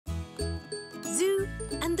Zoo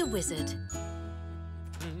and the Wizard.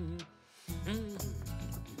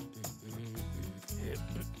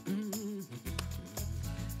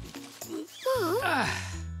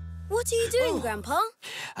 What are you doing, Grandpa?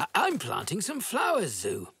 I'm planting some flowers,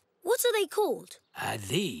 Zoo. What are they called?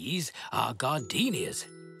 These are gardenias.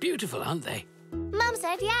 Beautiful, aren't they? Mum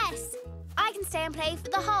said yes. I can stay and play for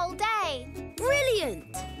the whole day.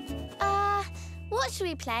 Brilliant! What should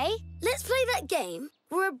we play? Let's play that game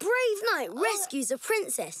where a brave knight rescues a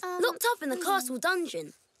princess locked up in the castle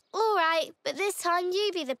dungeon. All right, but this time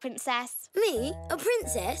you be the princess. Me? A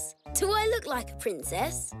princess? Do I look like a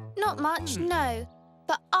princess? Not much, no.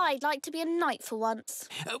 But I'd like to be a knight for once.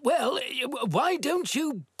 Well, why don't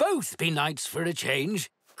you both be knights for a change?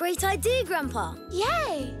 Great idea, Grandpa.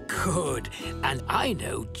 Yay! Good. And I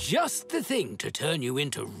know just the thing to turn you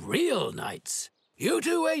into real knights. You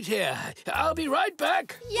two wait here. I'll be right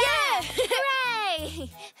back. Yeah!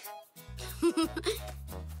 Hooray!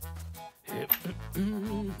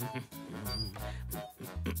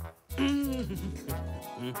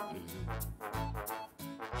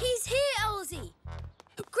 He's here, Elzee.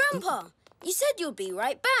 Grandpa, you said you'd be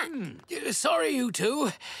right back. Sorry, you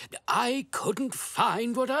two. I couldn't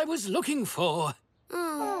find what I was looking for.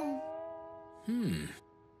 Oh,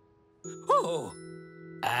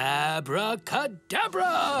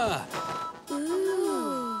 abracadabra!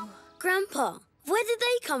 Ooh. Grandpa, where did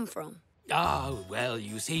they come from? Well,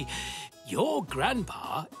 you see, your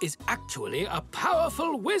grandpa is actually a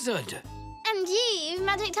powerful wizard. And you've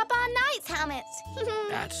magicked up our knight's helmets.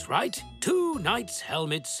 That's right. 2 knights'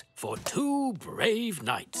 helmets for 2 brave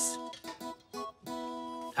knights.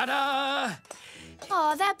 Ta-da!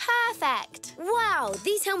 Oh, they're perfect. Wow,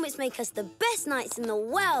 these helmets make us the best knights in the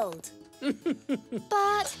world.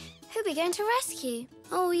 But who are we going to rescue?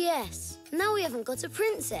 Oh, yes. Now we haven't got a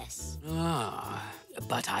princess.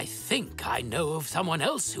 But I think I know of someone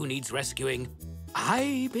else who needs rescuing.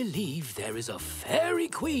 I believe there is a fairy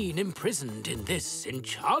queen imprisoned in this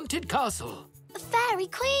enchanted castle. The fairy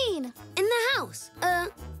queen. In the house? I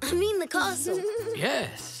mean the castle.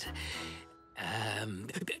 Yes.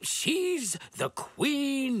 She's the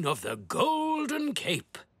Queen of the Golden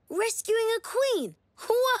Cape. Rescuing a queen?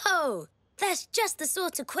 Whoa! That's just the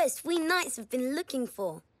sort of quest we knights have been looking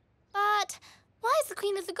for. But why is the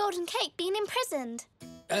Queen of the Golden Cape being imprisoned?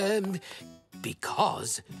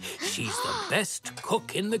 Because she's the best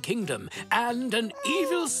cook in the kingdom and an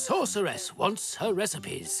evil sorceress wants her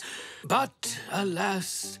recipes. But,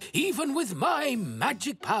 alas, even with my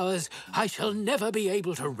magic powers, I shall never be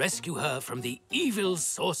able to rescue her from the evil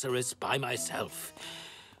sorceress by myself.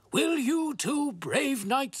 Will you 2 brave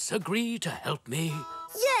knights agree to help me?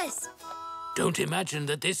 Yes! Don't imagine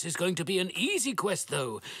that this is going to be an easy quest,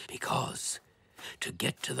 though, because to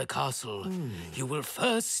get to the castle, you will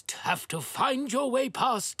first have to find your way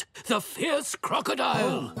past the fierce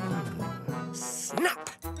crocodile. Snap!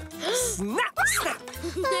 Snap! Snap!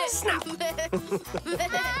 Snap!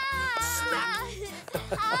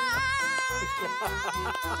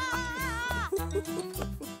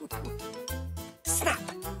 Snap!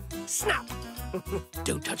 Snap!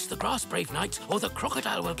 Don't touch the grass, brave knights, or the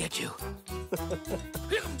crocodile will get you.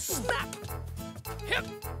 Snap!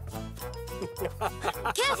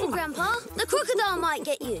 Careful, Grandpa. The crocodile might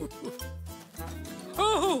get you.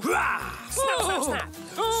 Snap, snap, snap!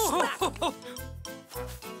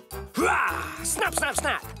 Snap! Snap, snap,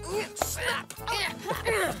 snap! Snap!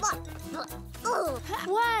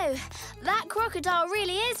 Whoa, that crocodile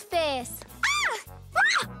really is fierce.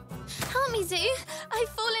 Help me, Zoo. I've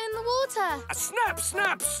fallen in the water. Snap,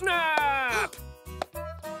 snap, snap!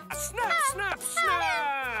 Snap, snap,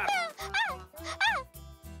 snap!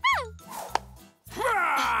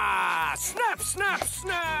 Snap, snap,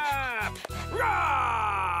 snap!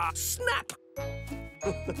 Snap!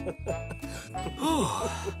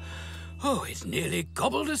 Oh, it nearly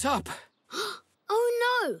gobbled us up. Oh,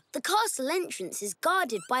 no. The castle entrance is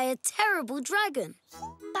guarded by a terrible dragon.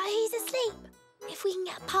 But he's asleep. If we can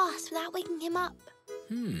get past without waking him up.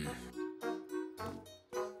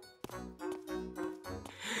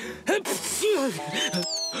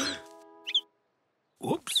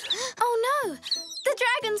 Whoops. Oh, no. The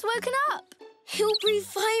dragon's woken up. He'll breathe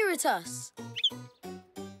fire at us.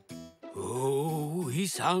 Oh, he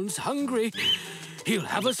sounds hungry. He'll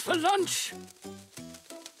have us for lunch.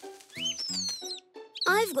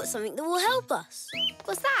 I've got something that will help us.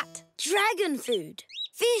 What's that? Dragon food.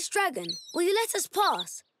 Fierce dragon, will you let us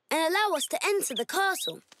pass and allow us to enter the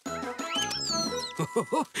castle?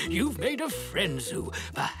 You've made a friend, Zoo.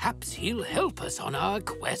 Perhaps he'll help us on our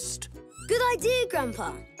quest. Good idea,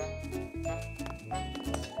 Grandpa.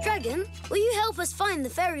 Dragon, will you help us find the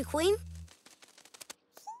fairy queen?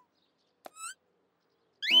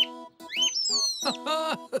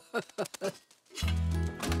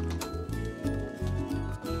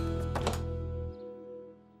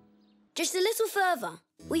 Just a little further.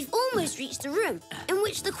 We've almost reached the room in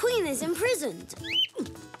which the Queen is imprisoned.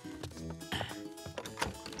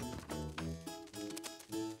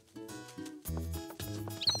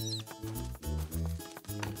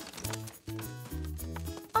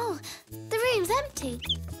 Oh, the room's empty.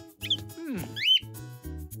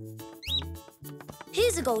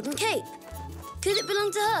 Here's a golden cape. Could it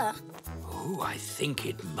belong to her? Oh, I think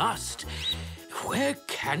it must. Where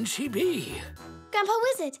can she be? Grandpa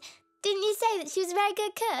Wizard, didn't you say that she was a very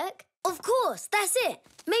good cook? Of course, that's it.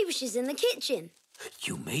 Maybe she's in the kitchen.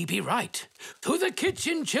 You may be right. To the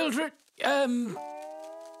kitchen, children.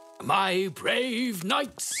 My brave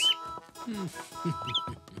knights.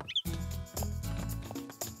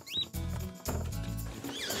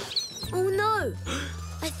 Oh, no.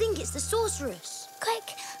 I think it's the sorceress.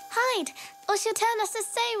 Quick, hide, or she'll turn us to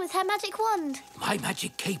stone with her magic wand. My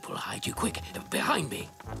magic cape will hide you. Quick, behind me.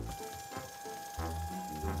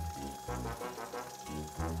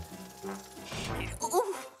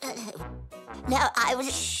 Ooh. No, I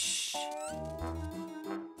was... Shh.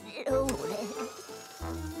 Ooh.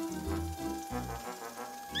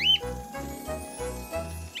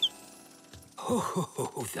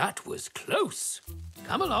 Oh, that was close.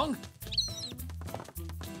 Come along.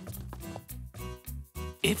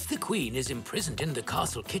 If the Queen is imprisoned in the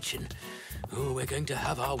castle kitchen, oh, we're going to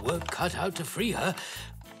have our work cut out to free her.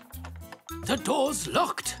 The door's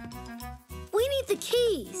locked. We need the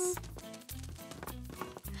keys.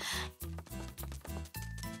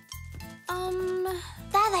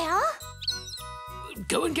 There they are.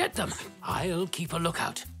 Go and get them. I'll keep a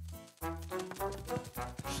lookout.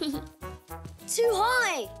 Too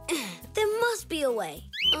high. There must be a way.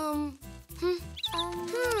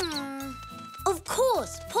 Of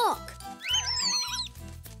course, Pock.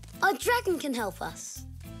 Our dragon can help us.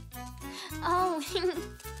 Oh,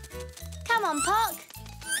 come on, Pock.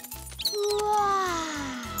 Wow.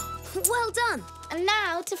 Well done. And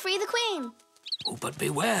now to free the Queen. Oh, but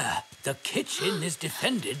beware. The kitchen is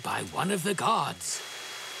defended by one of the guards.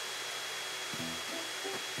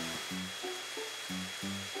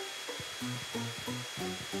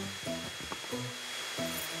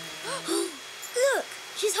 Look,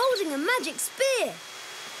 she's holding a magic spear.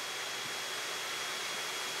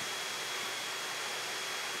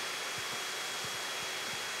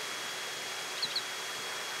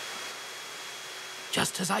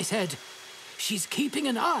 Just as I said, she's keeping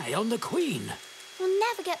an eye on the Queen. We'll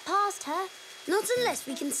never get past her. Not unless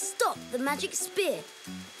we can stop the magic spear.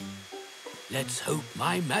 Let's hope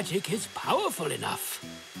my magic is powerful enough.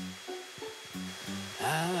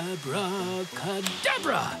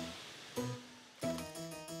 Abracadabra!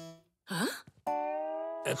 Huh?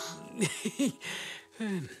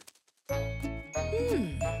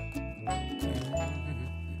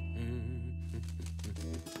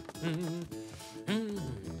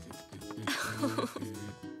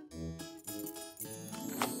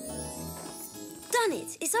 Done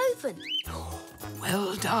it. It's open.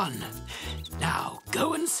 Well done. Now,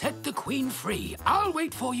 go and set the Queen free. I'll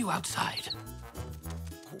wait for you outside.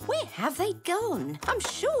 Where have they gone? I'm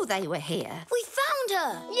sure they were here. We found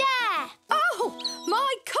her. Yeah. Oh,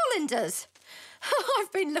 my colanders!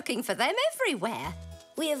 I've been looking for them everywhere.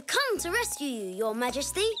 We have come to rescue you, Your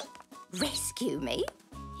Majesty. Rescue me?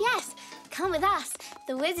 Yes, come with us.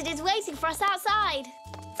 The wizard is waiting for us outside.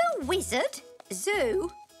 The wizard?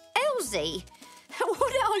 Zoo? Elzee?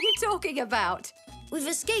 What are you talking about? We've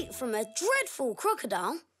escaped from a dreadful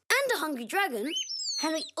crocodile and a hungry dragon.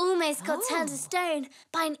 And we almost got turned to stone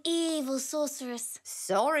by an evil sorceress.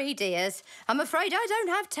 Sorry, dears. I'm afraid I don't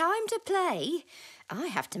have time to play. I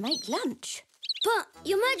have to make lunch. But,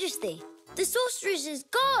 Your Majesty, the sorceress's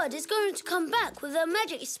guard is going to come back with her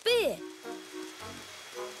magic spear.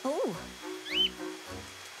 Oh.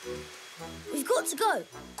 We've got to go,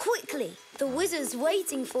 quickly. The wizard's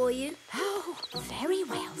waiting for you. Oh, very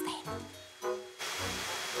well then.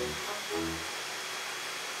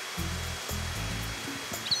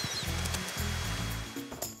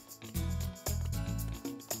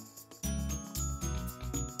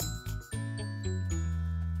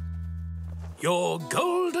 Your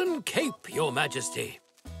golden cape, Your Majesty.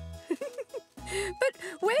 But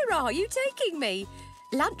where are you taking me?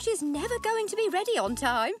 Lunch is never going to be ready on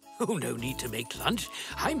time. Oh, no need to make lunch.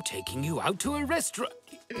 I'm taking you out to a restaurant.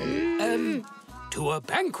 To a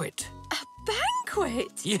banquet. A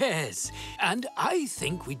banquet? Yes, and I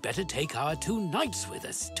think we'd better take our 2 knights with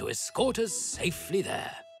us to escort us safely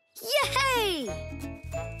there. Yay!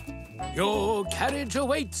 Your carriage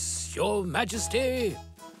awaits, Your Majesty.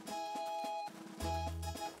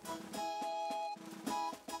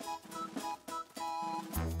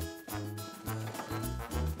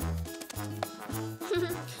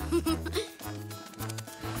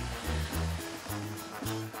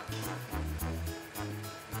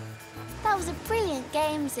 great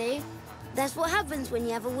game, Zoo. That's what happens when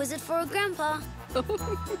you have a wizard for a grandpa.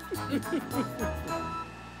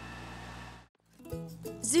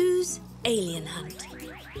 Zoo's alien hunt.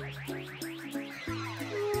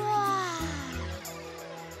 Wow.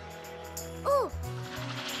 Oh.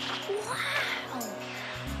 Wow.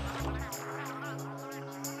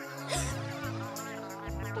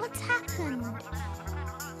 What's happened?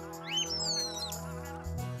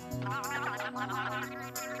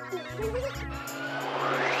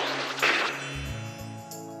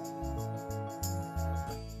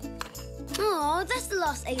 Oh, that's the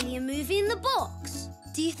last alien movie in the box.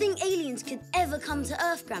 Do you think aliens could ever come to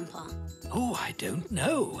Earth, Grandpa? Oh, I don't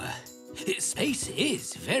know. Space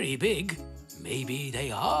is very big. Maybe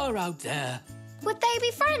they are out there. Would they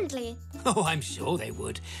be friendly? Oh, I'm sure they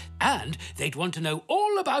would. And they'd want to know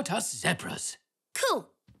all about us zebras. Cool.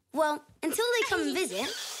 Well, until they come and visit,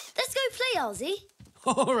 let's go play, Elzee.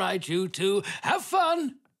 All right, you two. Have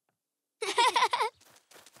fun.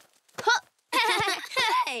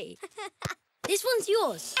 Hey! This one's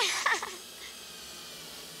yours.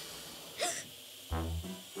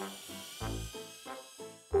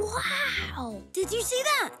 Wow. Did you see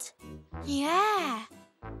that? Yeah.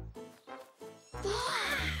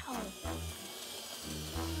 Wow.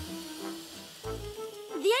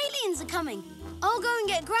 The aliens are coming. I'll go and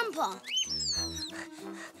get Grandpa.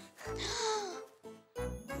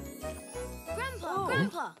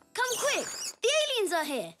 Grandpa, come quick. The aliens are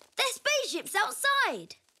here. Their spaceship's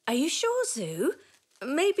outside. Are you sure, Zoo?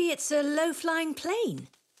 Maybe it's a low-flying plane.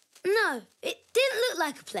 No, it didn't look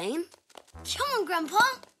like a plane. Come on, Grandpa.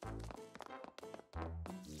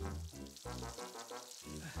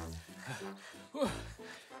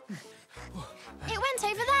 It went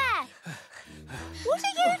over there. What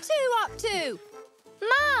are you two up to?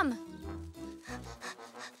 Mum!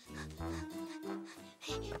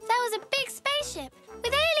 There was a big spaceship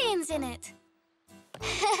with aliens in it.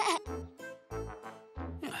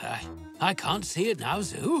 I can't see it now,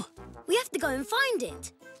 Zoo. We have to go and find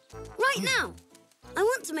it. Right now. I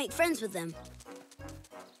want to make friends with them.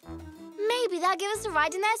 Maybe they'll give us a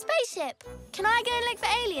ride in their spaceship. Can I go and look for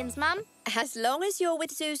aliens, Mum? As long as you're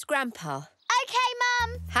with Zoo's grandpa. OK,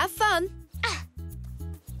 Mum. Have fun.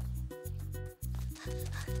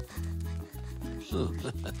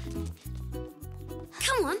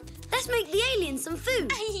 Come on, let's make the aliens some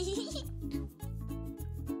food.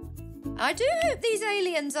 I do hope these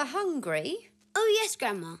aliens are hungry. Oh, yes,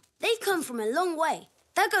 Grandma. They've come from a long way.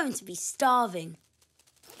 They're going to be starving.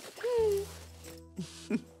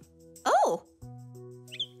 Oh.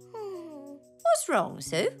 What's wrong,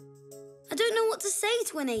 Zoo? I don't know what to say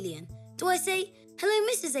to an alien. Do I say, hello,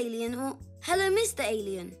 Mrs. Alien, or hello, Mr.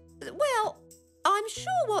 Alien? Well, I'm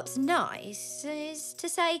sure what's nice is to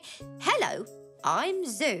say, hello, I'm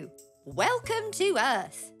Zoo. Welcome to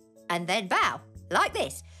Earth. And then bow, like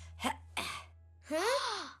this.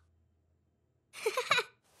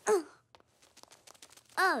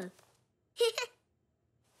 Oh.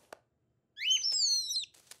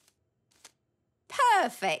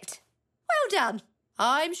 Perfect. Well done.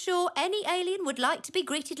 I'm sure any alien would like to be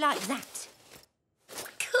greeted like that.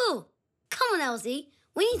 Cool. Come on, Elzee.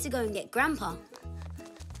 We need to go and get Grandpa.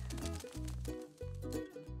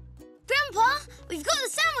 Grandpa, we've got the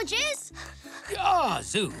sandwiches. Ah,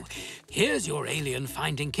 Zoo. Here's your alien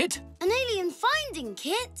finding kit. An alien finding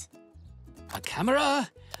kit? A camera,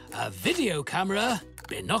 a video camera,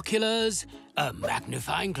 binoculars, a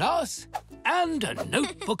magnifying glass, and a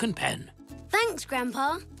notebook and pen. Thanks,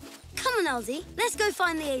 Grandpa. Come on, Elzee. Let's go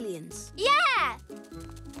find the aliens. Yeah!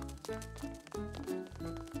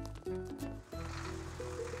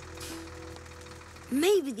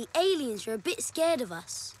 Maybe the aliens are a bit scared of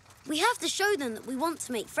us. We have to show them that we want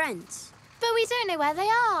to make friends. But we don't know where they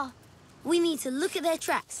are. We need to look at their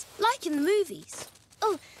tracks, like in the movies.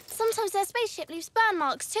 Oh, sometimes their spaceship leaves burn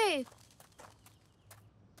marks too.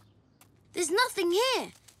 There's nothing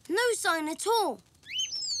here. No sign at all.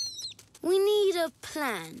 We need a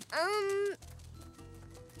plan.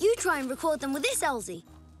 You try and record them with this, Elzee.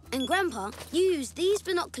 And Grandpa, you use these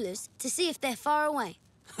binoculars to see if they're far away.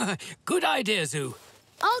 Good idea, Zoo.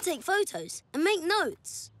 I'll take photos and make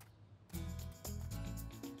notes.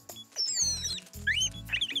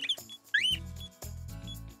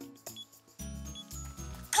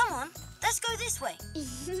 Come on, let's go this way.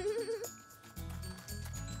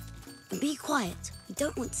 And be quiet. We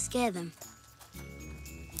don't want to scare them.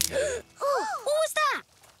 Oh, what was that?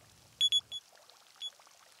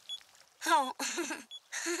 Oh.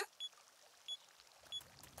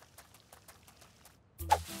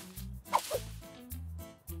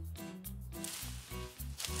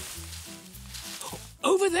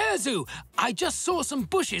 Over there, Zoo. I just saw some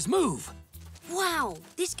bushes move. Wow,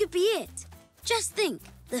 this could be it. Just think,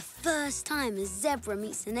 the first time a zebra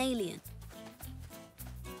meets an alien.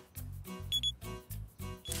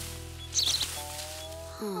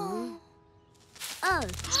 Oh.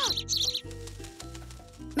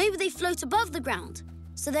 Maybe they float above the ground,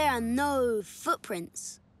 so there are no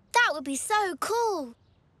footprints. That would be so cool.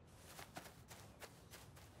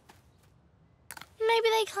 Maybe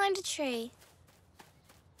they climbed a tree.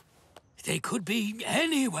 They could be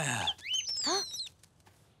anywhere.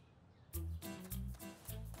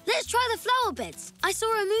 Let's try the flower beds. I saw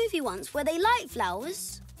a movie once where they light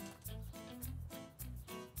flowers.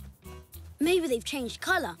 Maybe they've changed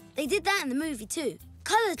colour. They did that in the movie too.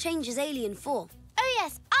 Colour changes Alien 4. Oh,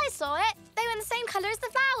 yes, I saw it. They were the same colour as the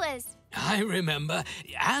flowers. I remember.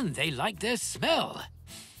 And they like their smell.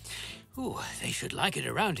 Ooh, they should like it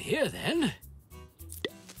around here then.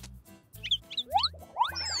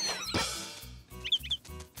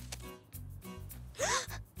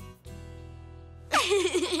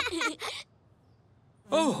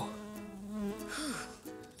 Oh.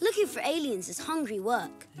 Looking for aliens is hungry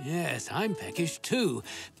work. Yes, I'm peckish too.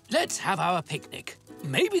 Let's have our picnic.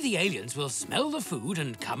 Maybe the aliens will smell the food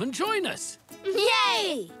and come and join us.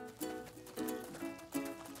 Yay!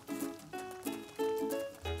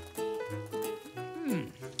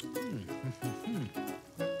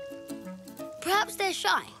 Perhaps they're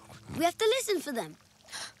shy. We have to listen for them.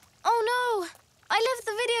 Oh, no. I left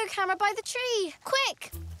the video camera by the tree.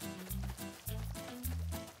 Quick!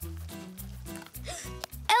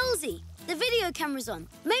 Elzee, the video camera's on.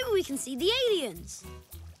 Maybe we can see the aliens.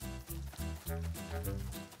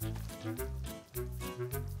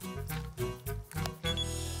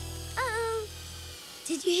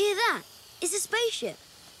 Did you hear that? It's a spaceship.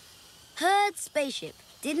 Heard spaceship.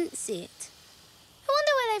 Didn't see it. I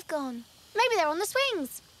wonder where they've gone. Maybe they're on the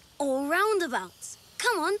swings. Or roundabouts.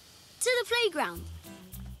 Come on, to the playground.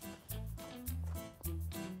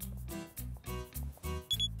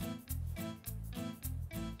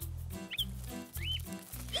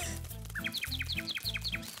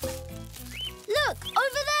 Look,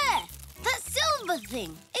 over there! That silver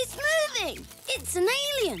thing! It's moving! It's an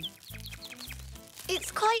alien!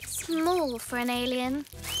 It's quite small for an alien.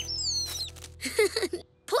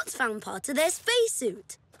 Pot's found part of their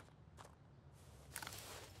spacesuit.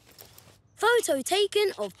 Photo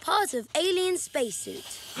taken of part of alien spacesuit.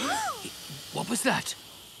 What was that?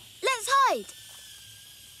 Let's hide!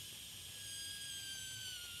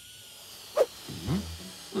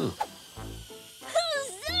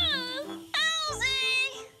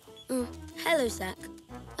 Elzee! Hello, Zach.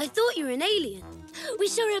 I thought you were an alien. We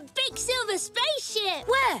saw a big silver spaceship.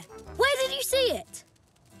 Where? Where did you see it?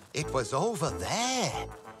 It was over there.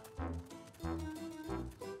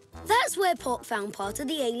 That's where Pot found part of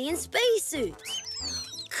the alien spacesuit.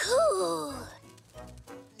 Cool.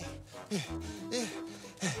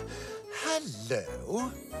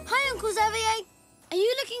 Hello. Hi, Uncle Xavier. Are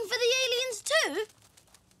you looking for the aliens too?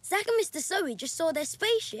 Zach and Mr. Zoe just saw their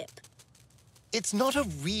spaceship. It's not a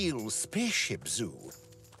real spaceship, Zoo.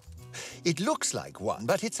 It looks like one,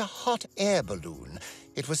 but it's a hot air balloon.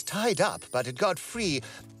 It was tied up, but it got free.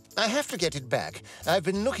 I have to get it back. I've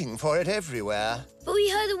been looking for it everywhere. But we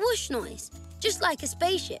heard a whoosh noise, just like a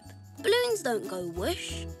spaceship. Balloons don't go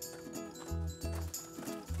whoosh.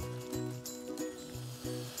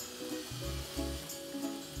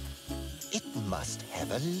 It must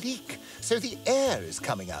have a leak, so the air is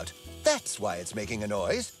coming out. That's why it's making a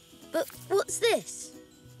noise. But what's this?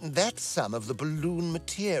 That's some of the balloon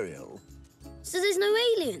material. So there's no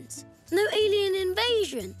aliens? No alien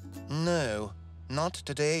invasion? No, not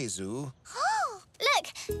today, Zoo. Look,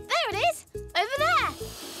 there it is, over there.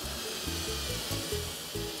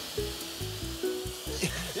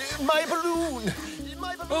 My balloon!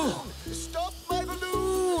 My balloon! Oh. Stop my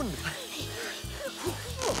balloon!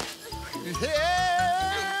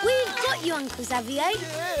 We've got you, Uncle Xavier.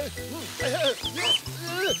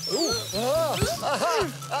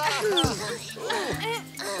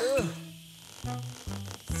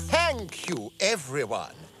 Thank you,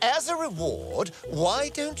 everyone. As a reward, why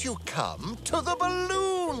don't you come to the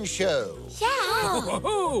balloon show? Yeah.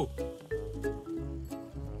 Oh!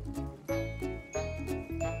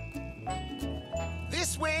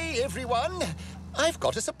 This way, everyone. I've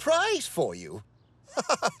got a surprise for you.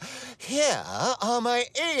 Here are my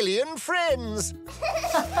alien friends.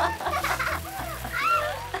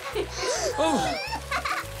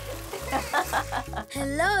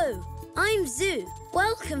 Hello, I'm Zoo.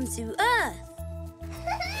 Welcome to Earth.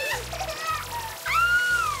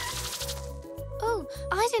 Oh,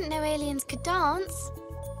 I didn't know aliens could dance.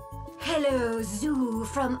 Hello, Zoo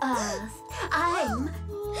from Earth. I'm...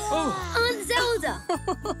 Aunt Zelda!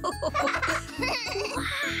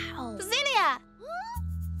 Wow! Zilia!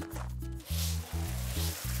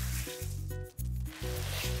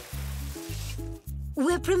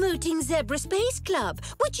 We're promoting Zebra Space Club.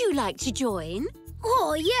 Would you like to join?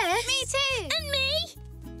 Oh, yes! Me too! And me!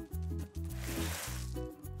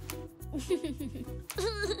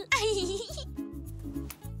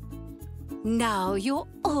 Now you're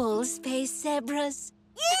all space zebras.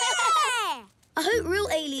 Yeah! I hope real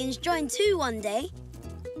aliens join too one day.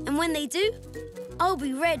 And when they do, I'll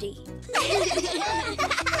be ready.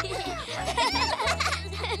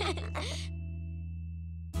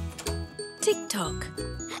 Tick-tock.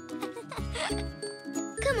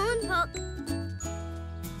 Come on, Puck.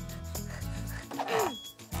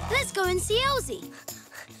 Let's go and see Elzee.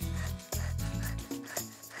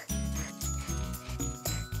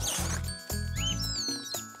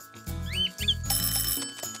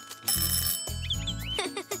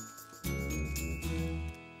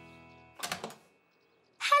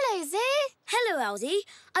 Hello, Zoo. Hello, Elzee.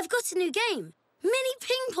 I've got a new game. Mini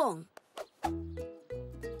ping pong.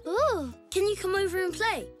 Ooh, Can you come over and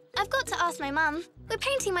play? I've got to ask my mum. We're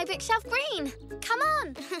painting my bookshelf green. Come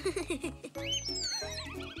on.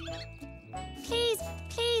 Please,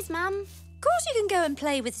 Mum. Of course you can go and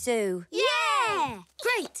play with Zoo. Yeah!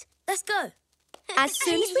 Great. Let's go. As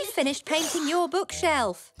soon as we've finished painting your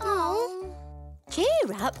bookshelf. Oh. Cheer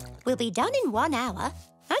up. We'll be done in 1 hour.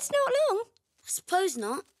 That's not long. I suppose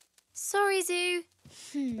not. Sorry, Zoo.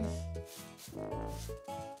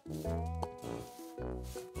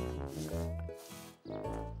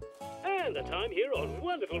 And the time here on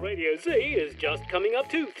Wonderful Radio Z is just coming up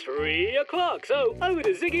to 3 o'clock. So over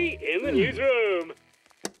to Ziggy in the newsroom.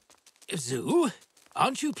 Zoo,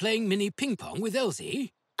 aren't you playing mini ping pong with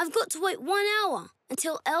Elzee? I've got to wait 1 hour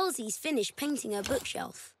until Elzee's finished painting her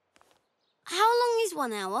bookshelf. How long is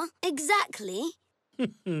 1 hour exactly?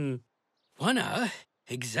 1 hour?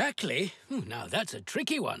 Exactly. Now that's a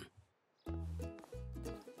tricky one.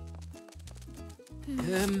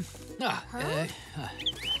 No, I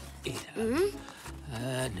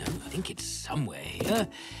think it's somewhere here.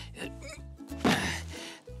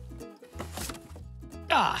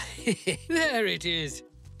 There it is.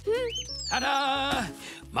 Ta-da!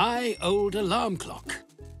 My old alarm clock.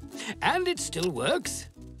 And it still works.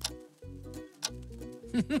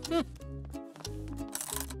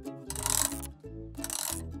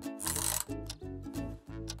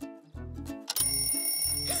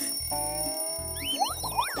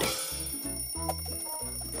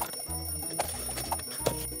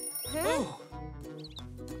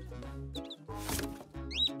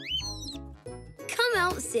 Come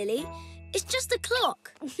out, silly. It's just a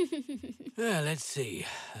clock. Let's see.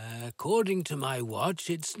 According to my watch,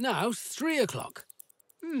 it's now 3 o'clock.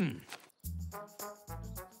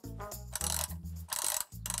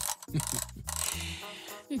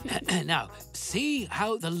 Now, see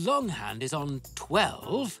how the long hand is on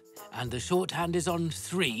 12 and the short hand is on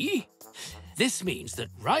 3? This means that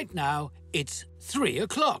right now it's 3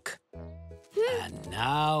 o'clock. And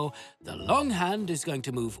now the long hand is going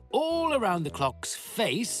to move all around the clock's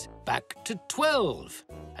face back to 12.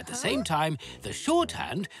 At the same time, the short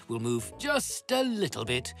hand will move just a little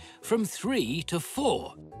bit from 3 to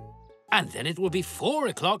 4. And then it will be 4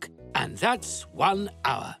 o'clock, and that's 1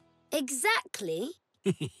 hour. Exactly.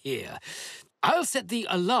 Here, I'll set the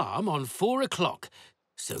alarm on 4 o'clock,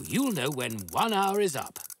 so you'll know when 1 hour is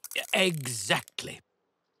up. Exactly.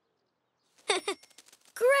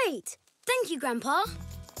 Great. Thank you, Grandpa.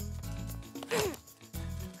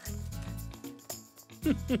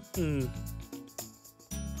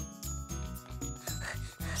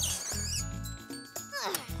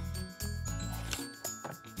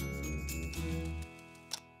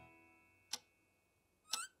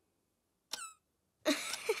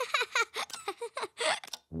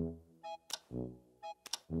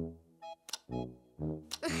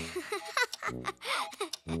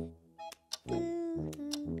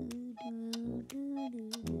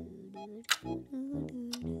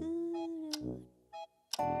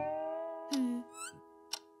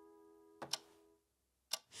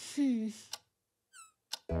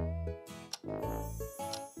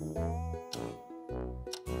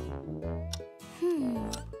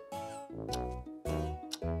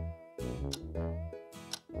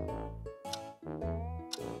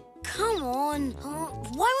 Come on.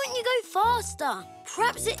 Why won't you go faster?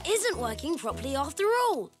 Perhaps it isn't working properly after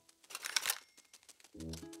all.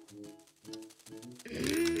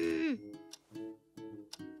 It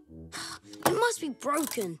must be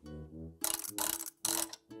broken.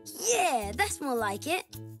 Yeah, that's more like it.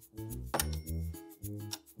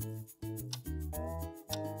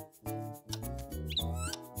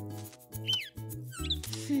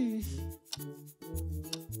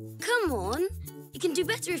 Come on. You can do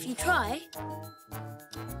better if you try.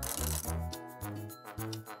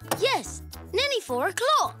 Yes, nearly 4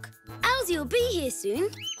 o'clock. Elzee will be here soon.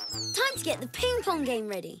 Time to get the ping-pong game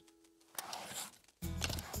ready.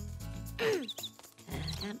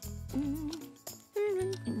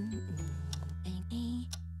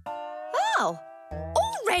 Oh,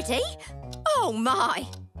 already? Oh, my.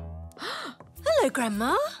 Hello,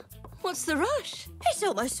 Grandma. What's the rush? It's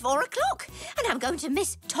almost 4 o'clock and I'm going to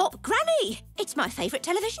miss Top Granny. It's my favourite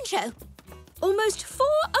television show. Almost 4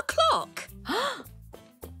 o'clock.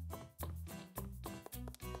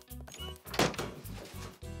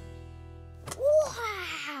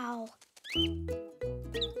 Wow!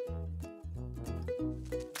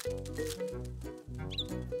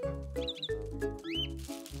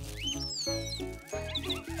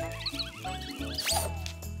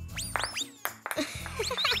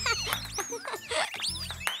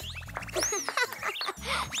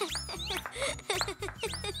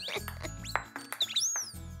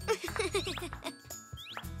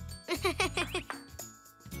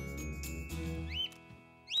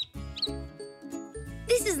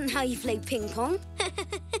 This isn't how you play ping-pong.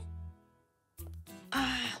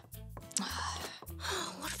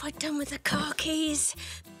 What have I done with the car keys?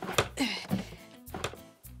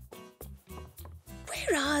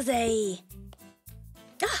 Where are they?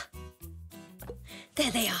 Ah,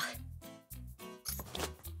 there they are.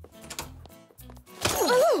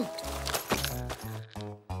 Oh!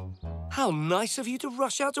 How nice of you to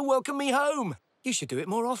rush out to welcome me home. You should do it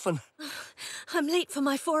more often. I'm late for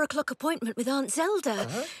my 4 o'clock appointment with Aunt Zelda.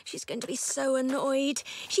 She's going to be so annoyed.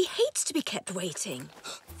 She hates to be kept waiting.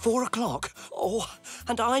 4 o'clock? Oh,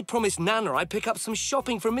 and I promised Nana I'd pick up some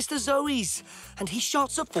shopping from Mr. Zoe's. And he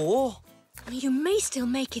shuts at 4. You may still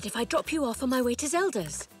make it if I drop you off on my way to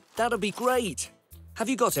Zelda's. That'd be great. Have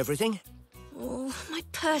you got everything? Oh, my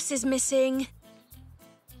purse is missing.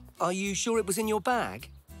 Are you sure it was in your bag?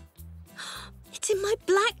 It's in my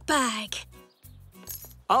black bag.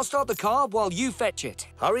 I'll start the car while you fetch it.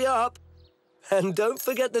 Hurry up. And don't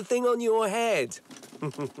forget the thing on your head.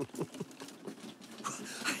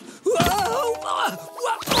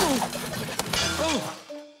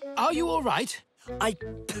 Are you all right? I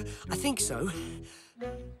think so.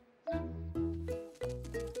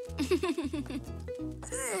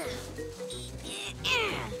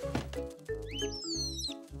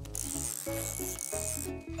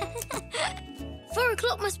 4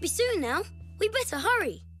 o'clock must be soon now. We better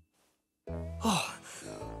hurry. Oh,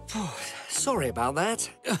 sorry about that.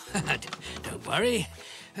 Don't worry.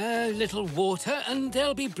 A little water and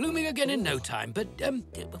they'll be blooming again in no time. But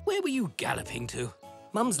where were you galloping to?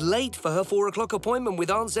 Mum's late for her 4 o'clock appointment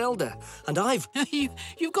with Aunt Zelda, and I've...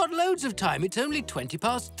 You've got loads of time. It's only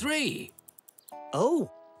 3:20.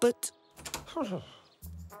 Oh, but...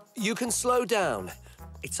 You can slow down.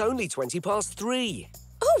 It's only 3:20.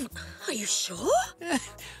 Oh, are you sure?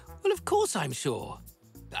 Well, of course I'm sure.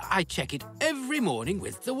 I check it every morning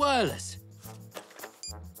with the wireless.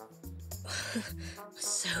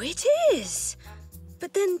 So it is.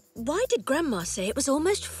 But then why did Grandma say it was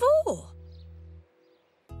almost 4?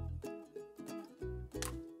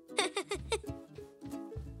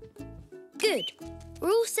 Good.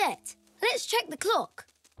 We're all set. Let's check the clock.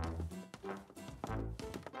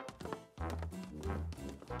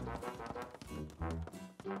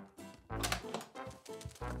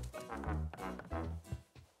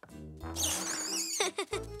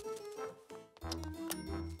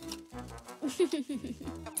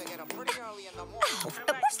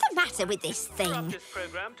 What's the matter with this thing?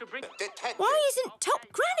 Why isn't Top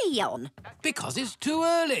Granny on? Because it's too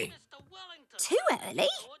early. Too early?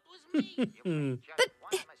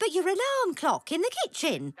 But your alarm clock in the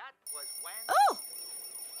kitchen. Oh!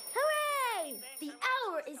 Hooray! The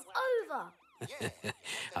hour is over.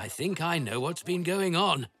 I think I know what's been going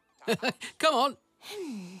on. Come on.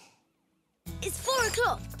 It's 4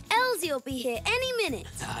 o'clock. Elzee will be here any minute.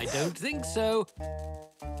 I don't think so.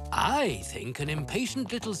 I think an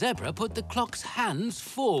impatient little zebra put the clock's hands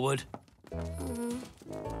forward.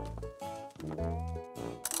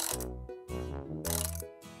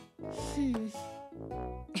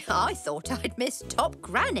 I thought I'd missed Top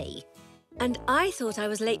Granny. And I thought I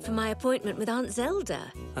was late for my appointment with Aunt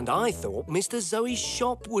Zelda. And I thought Mr. Zoe's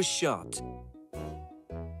shop was shut.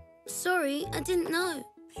 Sorry, I didn't know.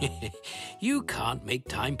 You can't make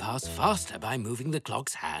time pass faster by moving the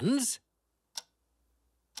clock's hands.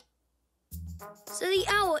 So the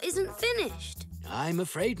hour isn't finished. I'm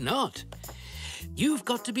afraid not. You've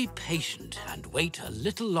got to be patient and wait a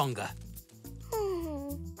little longer.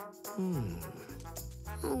 Oh,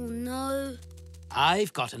 no.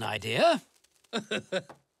 I've got an idea.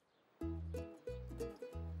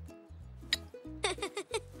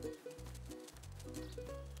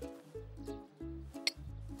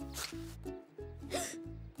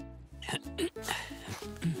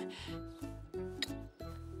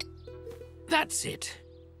 That's it.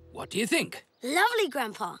 What do you think? Lovely,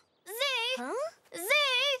 Grandpa. Zoo! Huh?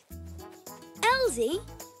 Zoo! Elzee,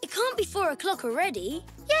 it can't be 4 o'clock already.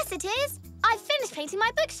 Yes, it is. I've finished painting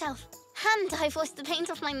my bookshelf. And I've washed the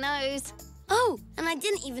paint off my nose. Oh, and I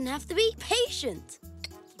didn't even have to be patient.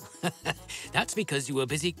 That's because you were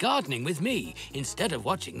busy gardening with me instead of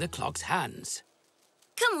watching the clock's hands.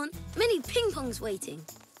 Come on, Mini Ping Pong's waiting.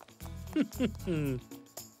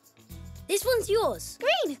 This one's yours.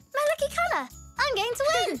 Green, my lucky colour. I'm going to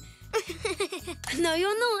win. No,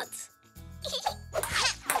 you're not.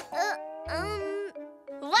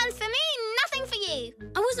 One for me, nothing for you.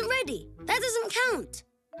 I wasn't ready. That doesn't count.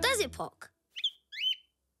 Does it, Pock?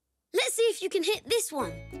 Let's see if you can hit this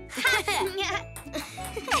one.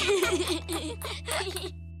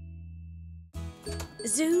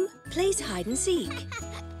 Zoo plays hide and seek.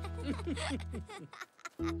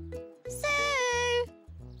 So...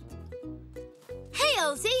 Hey,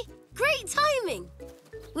 Elzee. Great timing.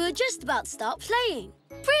 We were just about to start playing.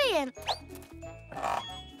 Brilliant.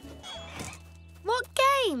 What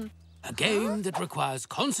game? A game that requires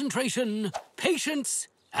concentration, patience,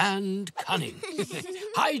 and cunning.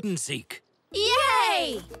 Hide and seek.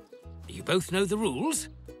 Yay! You both know the rules?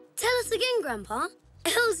 Tell us again, Grandpa.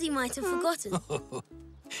 Elzee might have forgotten.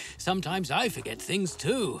 Sometimes I forget things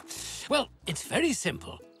too. Well, it's very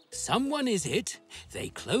simple. Someone is it, they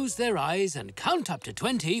close their eyes and count up to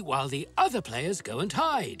 20 while the other players go and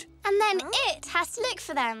hide. And then it has to look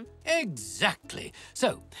for them. Exactly.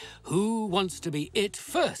 So, who wants to be it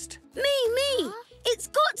first? Me! It's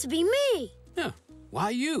got to be me. Oh, why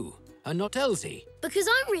you and not Elzee? Because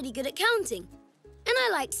I'm really good at counting. And I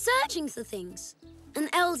like searching for things. And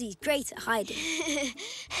Elzee's great at hiding.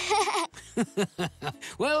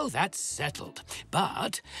 Well, that's settled.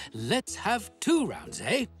 But let's have 2 rounds,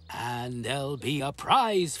 eh? And there'll be a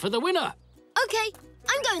prize for the winner. OK,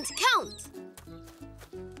 I'm going to count.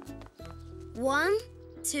 1,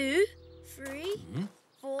 2, 3,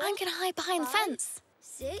 4... I'm going to hide behind the 5, fence.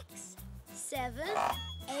 6, 7,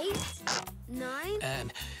 8, 9,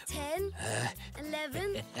 10,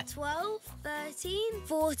 11, 12, 13,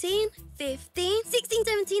 14, 15, 16,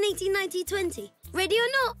 17, 18, 19, 20. Ready or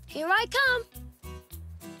not, here I come.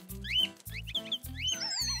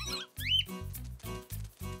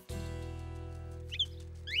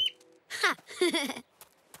 Ha!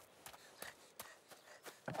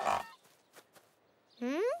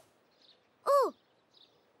 Oh,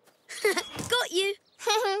 Got you.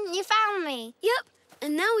 you found me. Yep,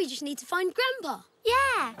 and now we just need to find Grandpa.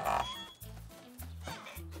 Yeah.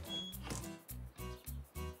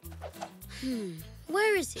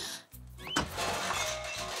 Where is he?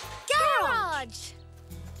 Garage.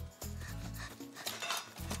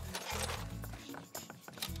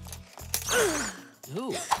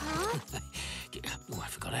 Oh. Oh, I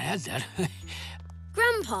forgot I had that.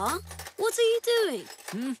 Grandpa, what are you doing?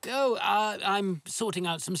 I'm sorting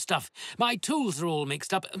out some stuff. My tools are all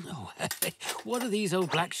mixed up. Oh, what are these old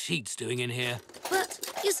black sheets doing in here? But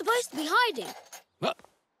you're supposed to be hiding. What?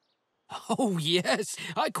 Oh, yes,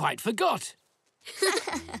 I quite forgot.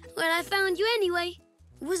 Well, I found you anyway.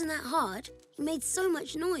 It wasn't that hard. You made so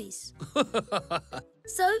much noise.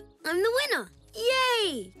 So, I'm the winner.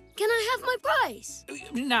 Yay! Can I have my prize?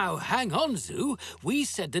 Now, hang on, Zoo. We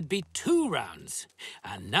said there'd be 2 rounds.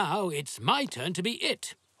 And now it's my turn to be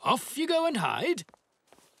it. Off you go and hide.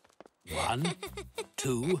 1,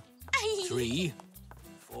 2, 3,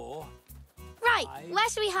 4... Right, 5, where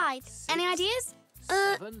should we hide? Any ideas?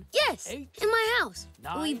 7, Yes, 8, in my house.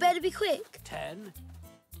 9, We better be quick. 10...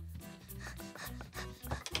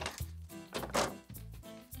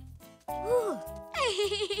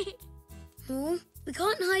 Oh, we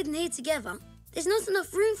can't hide in here together. There's not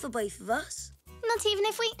enough room for both of us. Not even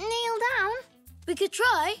if we kneel down. We could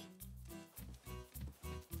try.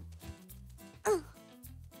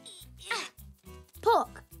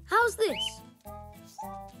 Pock, how's this?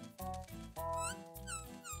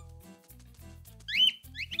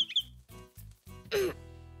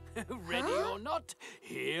 Ready or not,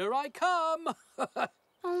 here I come.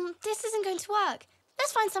 Oh, this isn't going to work.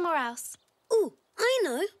 Let's find somewhere else. Oh, I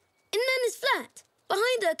know. In Nana's flat,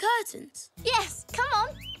 behind her curtains. Yes, come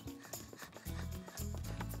on.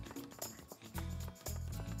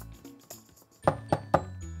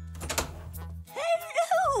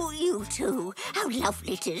 you too. How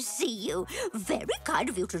lovely to see you. Very kind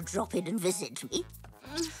of you to drop in and visit me.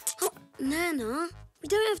 Nana, we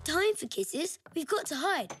don't have time for kisses. We've got to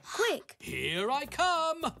hide. Quick. Here I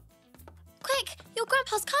come. Quick, your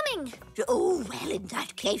grandpa's coming. Oh, well, in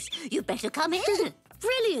that case, you'd better come in.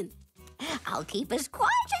 Brilliant. I'll keep as quiet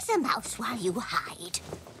as a mouse while you hide.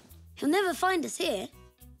 He'll never find us here.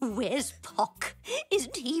 Where's Pock?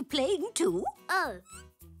 Isn't he playing too? Oh,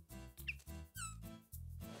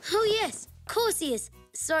 yes. Of course he is.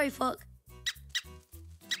 Sorry, Fock.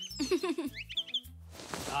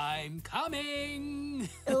 I'm coming.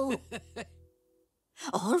 Oh.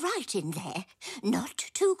 All right in there. Not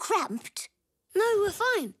too cramped. No, we're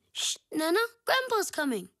fine. Shh, Nana. Grandpa's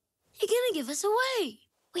coming. You're going to give us away.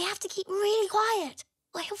 We have to keep really quiet,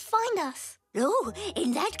 or he'll find us. Oh,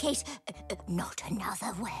 in that case, not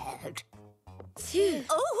another word. Phew.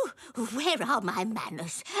 Oh, where are my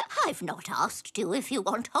manners? I've not asked you if you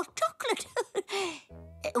want hot chocolate.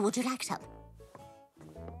 Would you like some?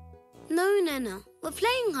 No, Nana. We're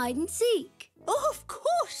playing hide and seek. Oh, of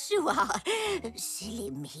course you are. Silly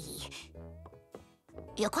me.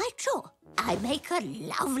 You're quite sure? I make a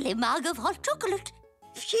lovely mug of hot chocolate.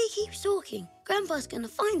 If she keeps talking, Grandpa's going to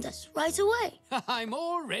find us right away. I'm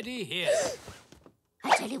already here.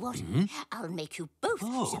 I tell you what, I'll make you both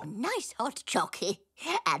some nice hot chocky.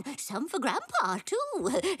 And some for Grandpa,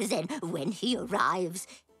 too. Then, when he arrives...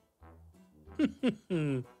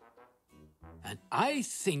 And I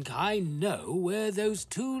think I know where those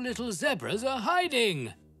two little zebras are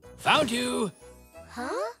hiding. Found you. Huh?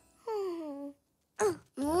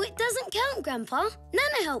 Well, it doesn't count, Grandpa.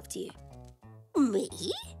 Nana helped you. Me?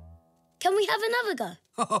 Can we have another go?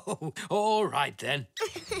 Oh, all right then.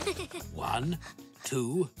 1,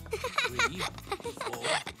 2, 3, 4,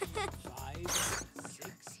 5,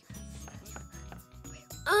 6.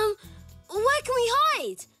 Where can we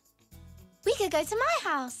hide? We could go to my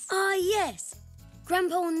house. Ah, yes.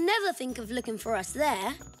 Grandpa will never think of looking for us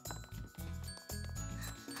there.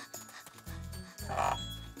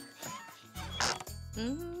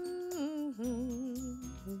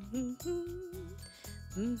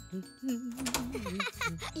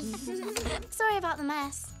 Sorry about the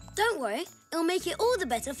mess. Don't worry, it'll make it all the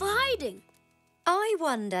better for hiding. I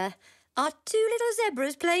wonder, are two little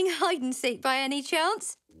zebras playing hide-and-seek by any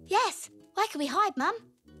chance? Yes. Where can we hide, Mum?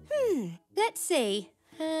 Let's see.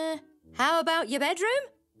 How about your bedroom?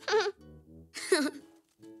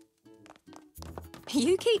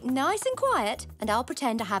 You keep nice and quiet, and I'll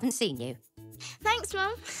pretend I haven't seen you. Thanks,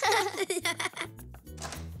 Mum.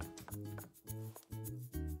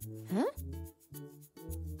 Huh?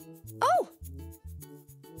 Oh!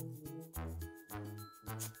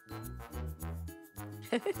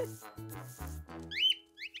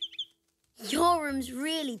 Your room's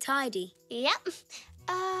really tidy. Yep.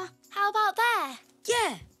 How about there?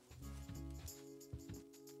 Yeah.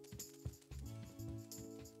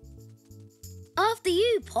 After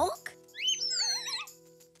you, Pock.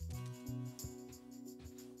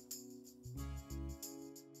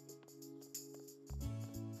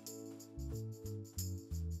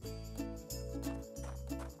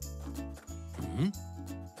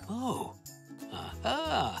 Oh.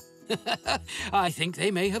 Aha. I think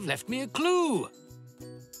they may have left me a clue.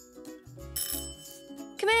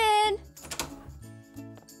 Come in.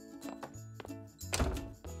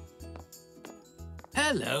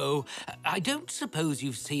 Hello. I don't suppose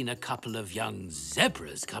you've seen a couple of young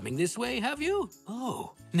zebras coming this way, have you?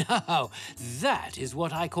 Oh, now, that is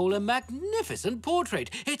what I call a magnificent portrait.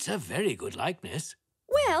 It's a very good likeness.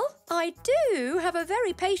 Well, I do have a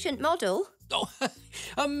very patient model. Oh,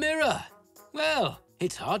 a mirror. Well,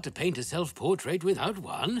 it's hard to paint a self-portrait without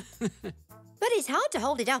one. But it's hard to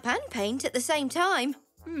hold it up and paint at the same time.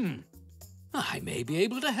 I may be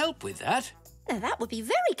able to help with that. Now, that would be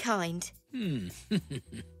very kind.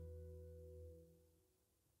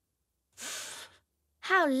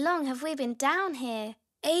 How long have we been down here?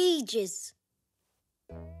 Ages.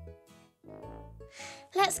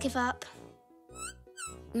 Let's give up.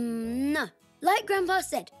 No. Like Grandpa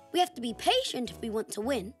said, we have to be patient if we want to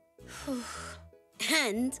win.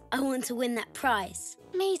 And I want to win that prize.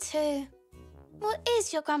 Me too. What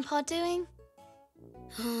is your Grandpa doing?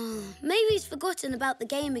 Maybe he's forgotten about the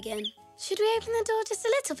game again. Should we open the door just a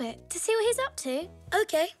little bit to see what he's up to?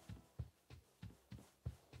 Okay.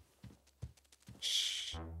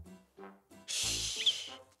 Shh. Shh.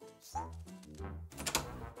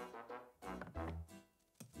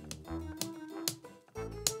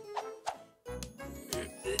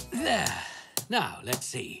 There. Now, let's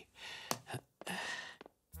see.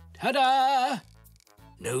 Ta-da!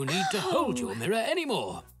 No need to hold your mirror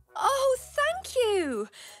anymore. Oh, thank you.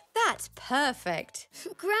 That's perfect.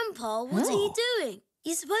 Grandpa, what are you doing?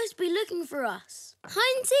 You're supposed to be looking for us.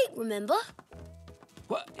 Hide and seek, remember?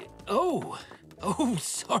 What? Oh,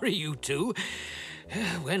 sorry, you two.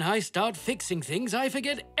 When I start fixing things, I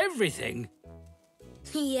forget everything.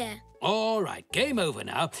 Yeah. All right, game over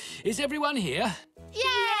now. Is everyone here?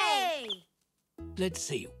 Yay! Let's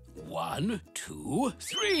see. 1, 2,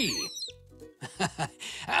 3.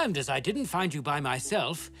 And as I didn't find you by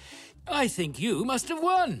myself, I think you must have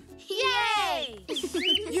won. Yay!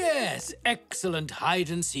 Yes, excellent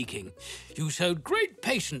hide-and-seeking. You showed great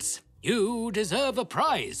patience. You deserve a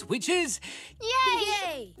prize, which is...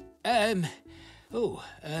 Yay!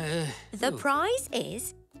 The prize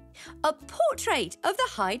is a portrait of the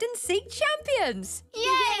hide-and-seek champions.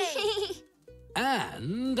 Yay!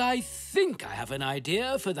 And I think I have an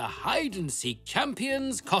idea for the hide-and-seek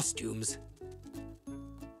champions' costumes.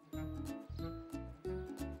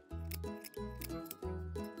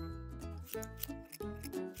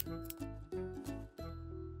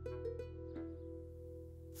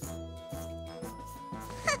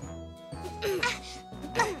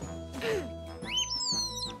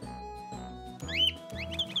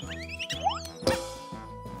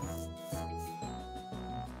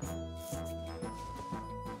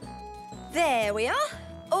 There we are.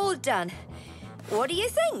 All done. What do you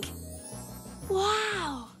think?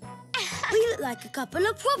 Wow! We look like a couple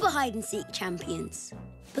of proper hide-and-seek champions.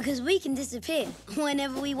 Because we can disappear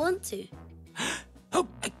whenever we want to. Oh,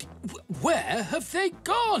 where have they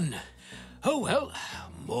gone? Oh, well,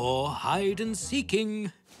 more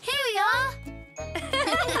hide-and-seeking. Here we are!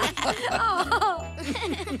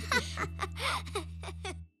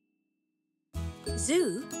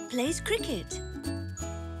 Zoo plays cricket.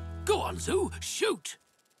 Go on, Zoo, shoot.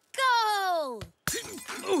 Goal!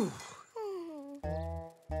 Ooh.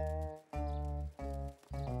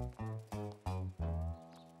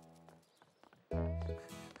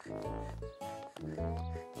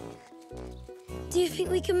 Do you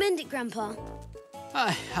think we can mend it, Grandpa?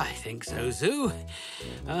 I think so, Zoo.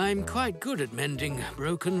 I'm quite good at mending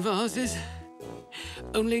broken vases.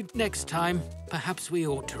 Only next time, perhaps we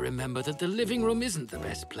ought to remember that the living room isn't the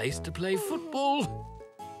best place to play football.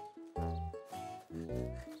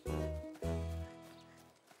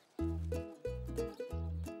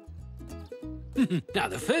 Now,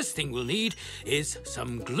 the first thing we'll need is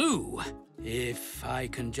some glue. If I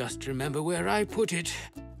can just remember where I put it.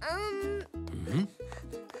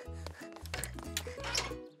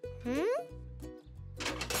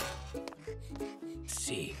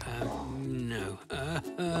 See, no.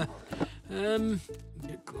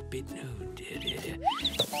 Could be no.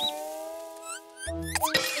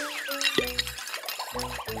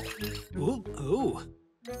 Oh.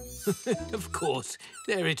 Of course.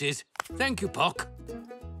 There it is. Thank you, Pock.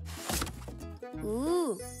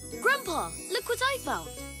 Ooh. Grandpa, look what I found.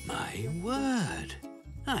 My word.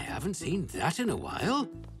 I haven't seen that in a while.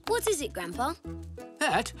 What is it, Grandpa?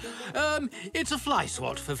 That? It's a fly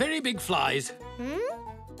swat for very big flies.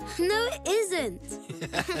 No, it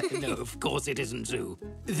isn't. No, of course it isn't, Zoo.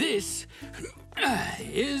 This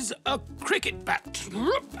is a cricket bat.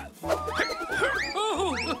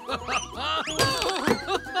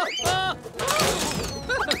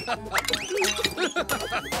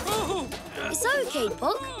 It's okay,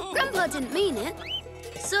 Pock. Grandpa didn't mean it.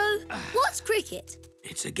 So, what's cricket?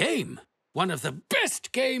 It's a game. One of the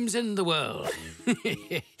best games in the world.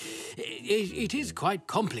 It is quite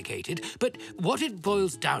complicated, but what it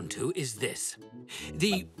boils down to is this.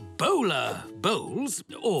 The bowler bowls,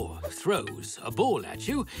 or throws, a ball at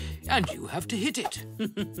you, and you have to hit it.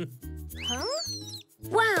 Huh?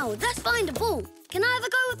 Wow, let's find a ball. Can I have a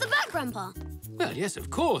go with the bat, Grandpa? Well, yes, of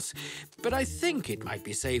course. But I think it might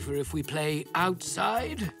be safer if we play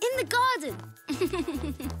outside. In the garden.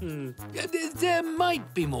 There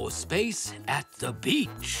might be more space at the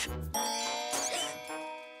beach.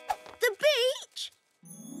 The beach?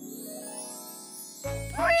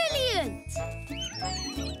 Brilliant!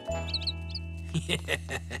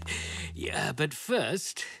 Yeah, but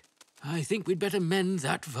first, I think we'd better mend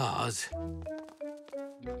that vase.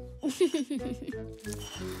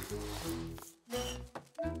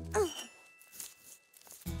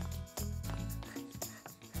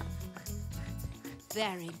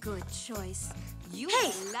 Very good choice. You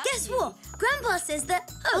Hey, guess what? Grandpa says that...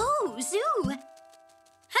 Oh, Zoo!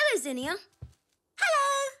 Hello, Zinnia.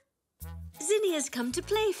 Hello! Zinnia's come to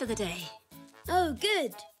play for the day. Oh,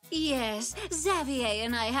 good. Yes, Xavier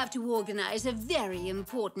and I have to organise a very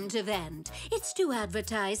important event. It's to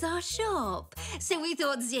advertise our shop. So we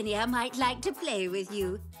thought Zinnia might like to play with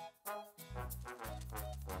you.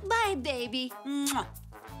 Bye, baby. Mwah.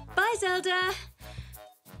 Bye, Zelda.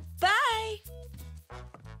 Bye.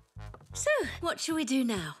 So, what shall we do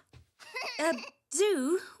now?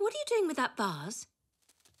 Zoo, what are you doing with that vase?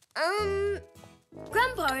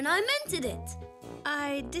 Grandpa and I mended it.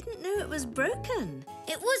 I didn't know it was broken.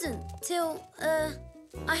 It wasn't till,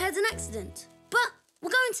 I had an accident. But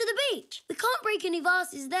we're going to the beach. We can't break any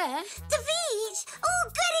vases there. The beach? Oh,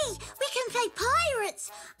 goody! We can play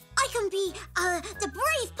pirates. I can be the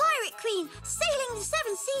brave pirate queen sailing the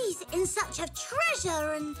seven seas in search of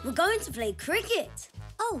treasure and... We're going to play cricket.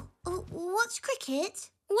 Oh, what's cricket?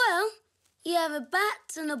 Well, you have a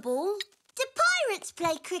bat and a ball. Do pirates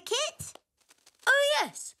play cricket? Oh,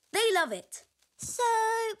 yes. They love it. So,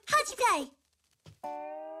 how do you play?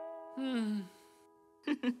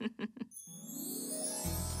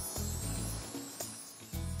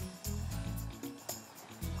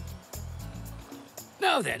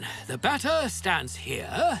 Now then, the batter stands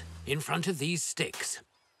here in front of these sticks.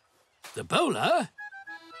 The bowler...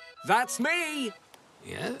 That's me!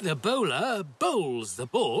 Yeah, the bowler bowls the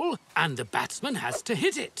ball and the batsman has to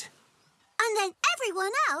hit it. And then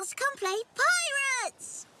everyone else can play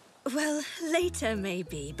pirates! Well, later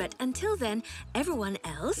maybe, but until then, everyone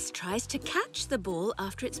else tries to catch the ball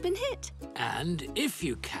after it's been hit. And if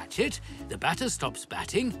you catch it, the batter stops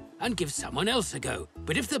batting and gives someone else a go.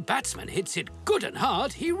 But if the batsman hits it good and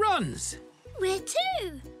hard, he runs. Where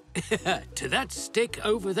to? To that stick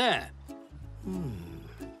over there.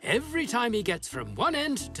 Every time he gets from one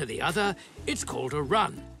end to the other, it's called a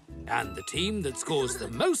run. And the team that scores the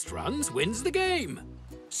most runs wins the game.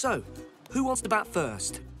 So, who wants to bat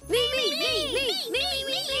first? Me!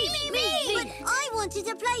 But I wanted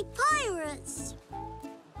to play pirates.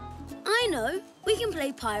 I know. We can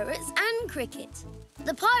play pirates and cricket.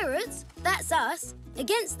 The pirates, that's us,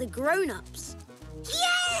 against the grown-ups.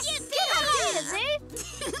 Yes! Good idea, Zoo.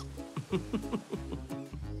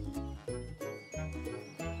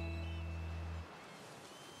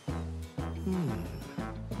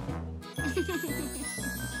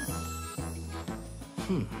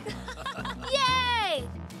 Yay!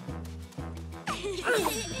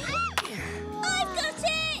 I've got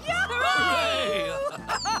it! Hooray!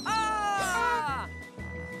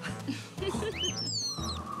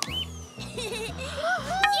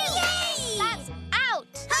 Yay! That's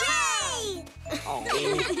out. Hooray!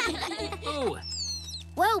 Oh,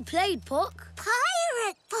 Well played, Puck.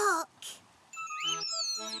 Pirate Puck!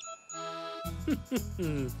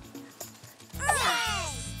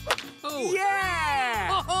 oh.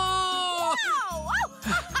 Yeah! Oh!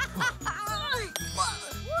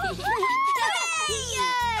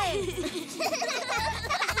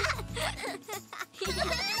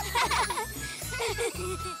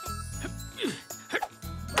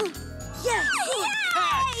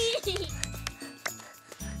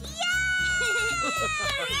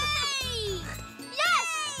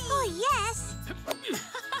 Oh, yes!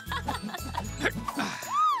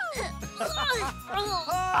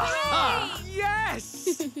 Aha! Yes!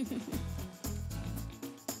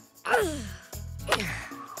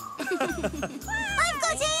 I've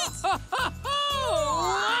got it!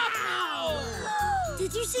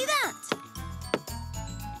 Did you see that?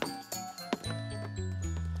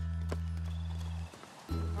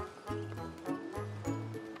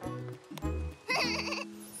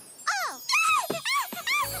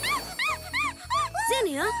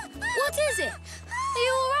 Zinnia, what is it? Are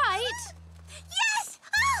you all right? Yes!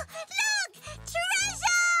 Oh, look!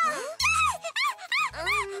 Treasure!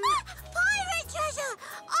 Pirate treasure!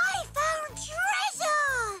 I found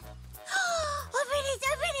treasure! Open it,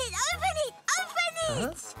 open it, open it, open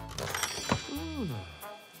it!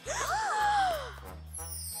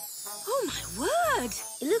 Oh, my word!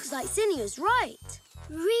 It looks like Zinnia's right.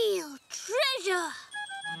 Real treasure!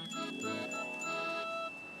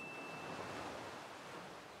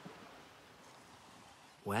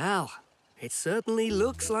 Well, it certainly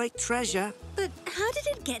looks like treasure. But how did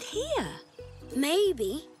it get here?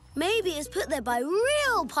 Maybe it's put there by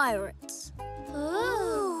real pirates.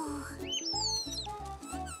 Oh.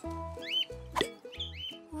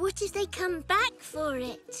 What if they come back for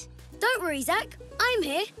it? Don't worry, Zach. I'm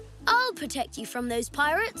here. I'll protect you from those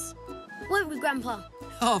pirates. Won't we, Grandpa?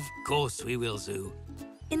 Of course we will, Zoo.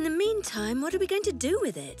 In the meantime, what are we going to do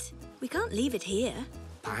with it? We can't leave it here.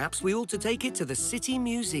 Perhaps we ought to take it to the City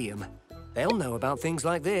Museum. They'll know about things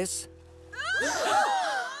like this.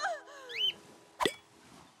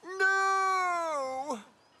 No!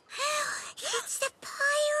 It's the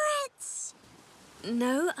pirates!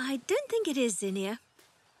 No, I don't think it is, Zinnia.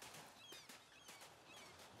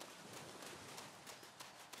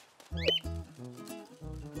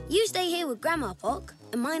 You stay here with Grandma, Pock,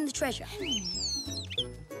 and mind the treasure.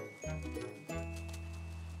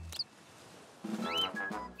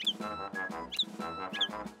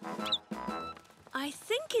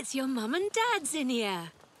 it's your mum and dad,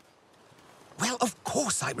 Zinnia. Well, of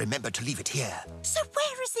course I remember to leave it here. So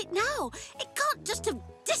where is it now? It can't just have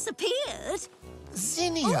disappeared.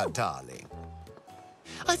 Zinnia, darling.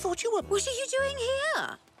 I thought you were... What are you doing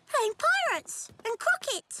here? Playing pirates and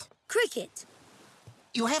cricket. Cricket?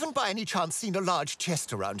 You haven't by any chance seen a large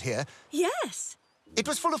chest around here? Yes. It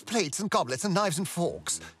was full of plates and goblets and knives and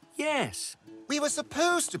forks. Yes. We were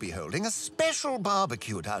supposed to be holding a special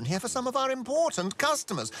barbecue down here for some of our important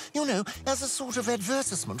customers. You know, as a sort of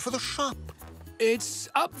advertisement for the shop. It's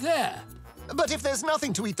up there. But if there's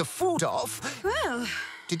nothing to eat the food off... Well...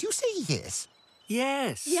 Did you say yes?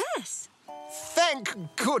 Yes. Yes. Thank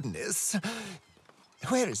goodness.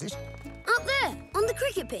 Where is it? Up there, on the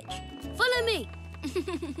cricket pitch. Follow me.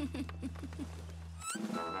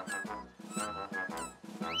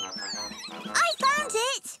 I found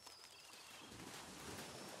it!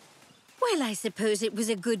 Well, I suppose it was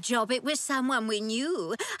a good job it was someone we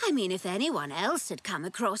knew. I mean, if anyone else had come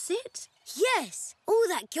across it. Yes, all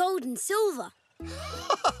that gold and silver.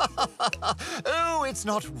 Oh, it's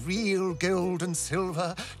not real gold and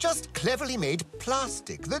silver. Just cleverly made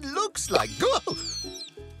plastic that looks like gold.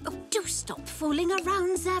 Oh, do stop fooling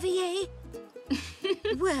around, Xavier.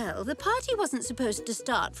 Well, the party wasn't supposed to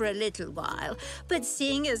start for a little while, but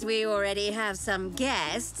seeing as we already have some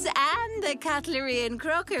guests and the cutlery and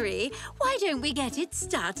crockery, why don't we get it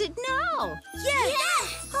started now?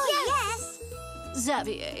 Yes! Oh, yes!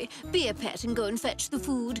 Xavier, be a pet and go and fetch the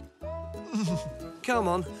food. Come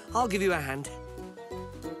on, I'll give you a hand.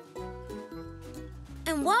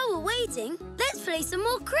 And while we're waiting, let's play some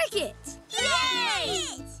more cricket. Yay!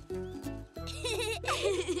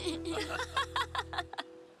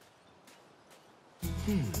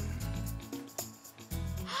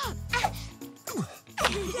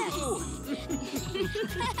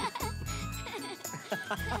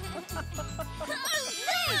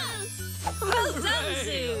 Well done,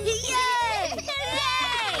 Zoo. Yay!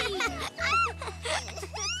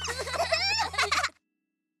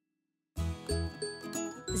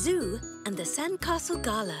 Zoo and the Sandcastle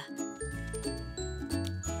Gala.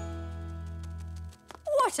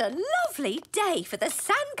 What a lovely day for the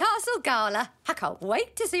Sandcastle Gala. I can't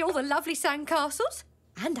wait to see all the lovely sandcastles.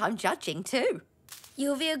 And I'm judging too.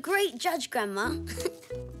 You'll be a great judge, Grandma.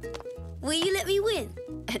 Will you let me win?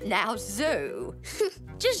 Now, Zoo.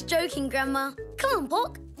 Just joking, Grandma. Come on,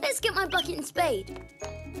 Pock. Let's get my bucket and spade.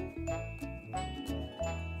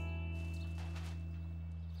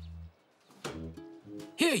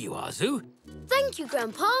 Here you are, Zoo. Thank you,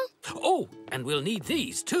 Grandpa. Oh, and we'll need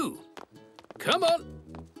these too. Come on.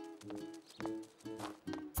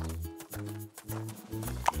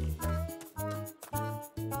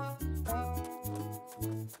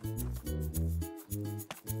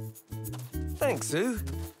 Thanks, Zoo.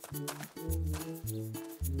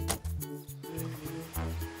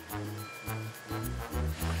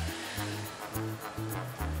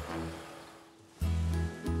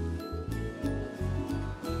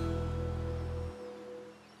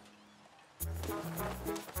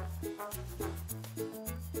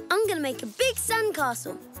 I'm going to make a big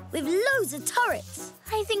sandcastle with loads of turrets.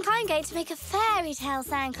 I think I'm going to make a fairy tale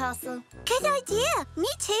sandcastle. Good idea. Me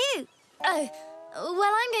too. Oh,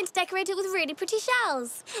 well, I'm going to decorate it with really pretty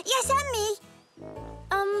shells. Yes, and me.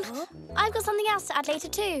 I've got something else to add later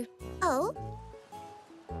too. Oh?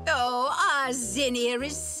 Oh, our Zinnia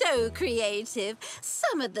is so creative.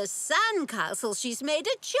 Some of the sandcastles she's made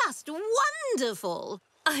are just wonderful.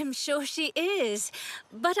 I'm sure she is.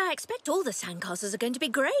 But I expect all the sandcastles are going to be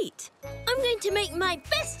great. I'm going to make my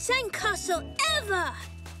best sandcastle ever.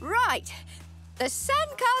 Right. The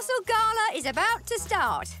Sandcastle Gala is about to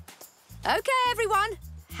start. OK, everyone.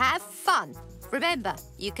 Have fun. Remember,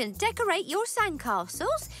 you can decorate your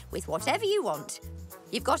sandcastles with whatever you want.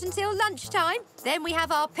 You've got until lunchtime, then we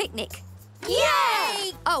have our picnic.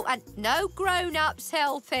 Yay! Oh, and no grown-ups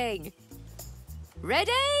helping.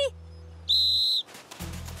 Ready?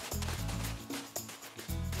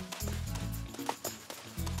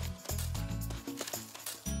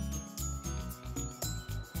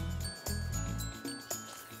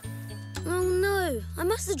 Oh, no. I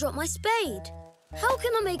must have dropped my spade. How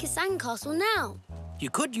can I make a sandcastle now? You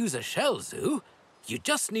could use a shell, Zoo. You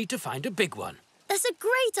just need to find a big one. That's a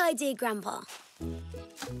great idea, Grandpa.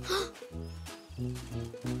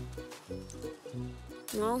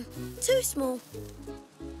 Oh, too small.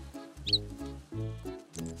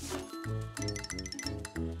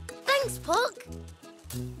 Thanks, Puck.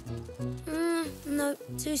 No,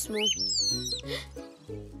 too small.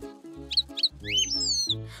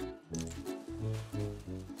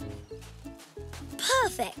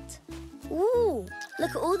 Perfect. Ooh,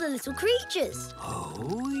 Look at all the little creatures.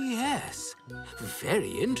 Oh, yes. Very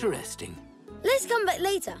interesting. Let's come back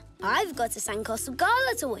later. I've got a sandcastle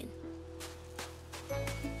gala to win.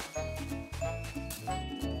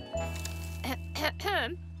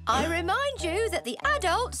 I remind you that the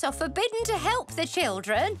adults are forbidden to help the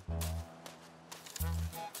children.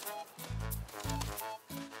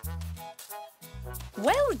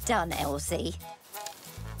 Well done, Elzee.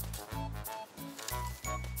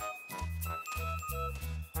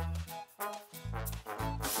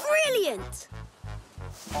 Brilliant!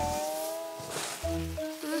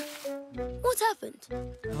 What happened?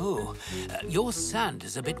 Oh, your sand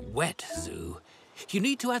is a bit wet, Zoo. You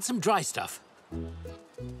need to add some dry stuff.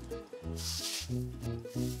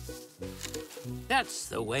 That's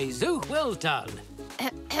the way, Zoo. Well done.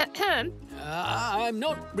 I'm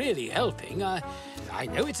not really helping. I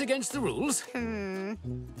know it's against the rules.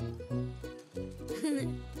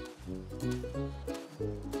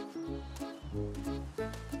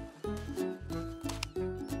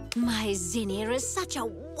 My Zinnia is such a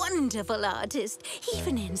wonderful artist,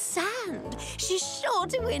 even in sand. She's sure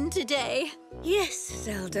to win today. Yes,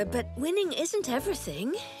 Zelda, but winning isn't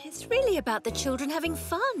everything. It's really about the children having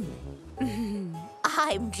fun.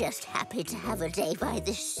 I'm just happy to have a day by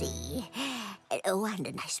the sea. Oh, and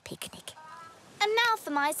a nice picnic. And now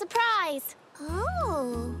for my surprise.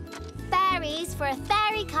 Oh. Fairies for a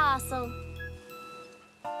fairy castle.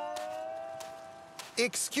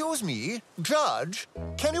 Excuse me, Judge,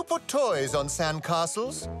 can you put toys on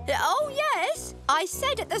sandcastles? Oh, yes. I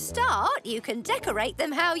said at the start you can decorate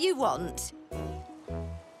them how you want.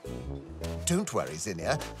 Don't worry,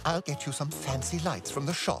 Zinnia. I'll get you some fancy lights from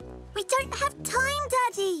the shop. We don't have time,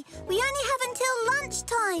 Daddy. We only have until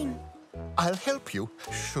lunchtime. I'll help you,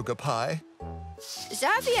 Sugar Pie.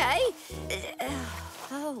 Xavier?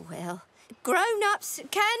 Oh, well. Grown-ups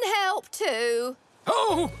can help too.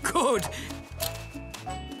 Oh, good.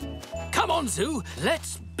 Come on, Zoo.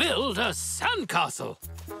 Let's build a sandcastle.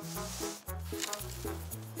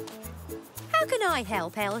 How can I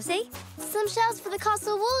help, Elzee? Some shells for the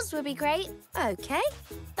castle walls would be great. OK.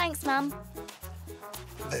 Thanks, Mum.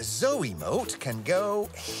 The Zoe moat can go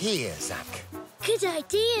here, Zach. Good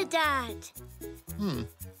idea, Dad.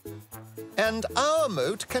 And our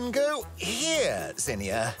moat can go here,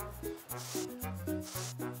 Zinnia.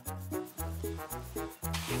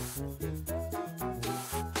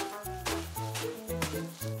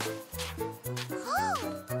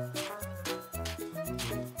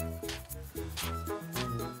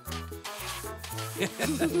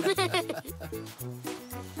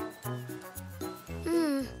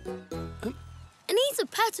 I need a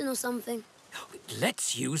pattern or something.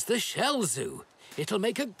 Let's use the shell, Zoo. It'll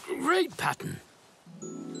make a great pattern.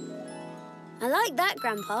 I like that,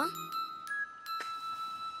 Grandpa.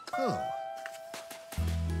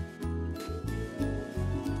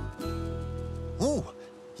 Oh,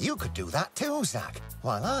 you could do that too, Zach,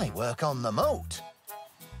 while I work on the moat.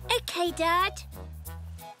 OK, Dad.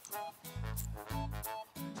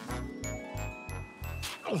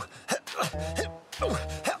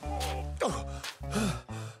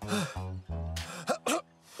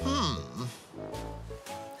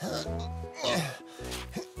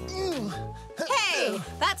 Hey,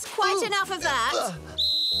 that's quite enough of that.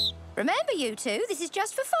 Remember, you two, this is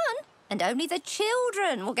just for fun. And only the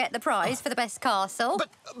children will get the prize for the best castle.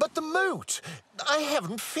 But the moat, I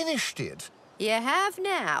haven't finished it. You have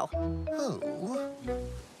now. Oh.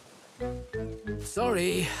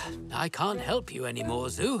 Sorry, I can't help you anymore,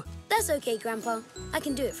 Zoo. That's OK, Grandpa. I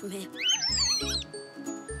can do it from here.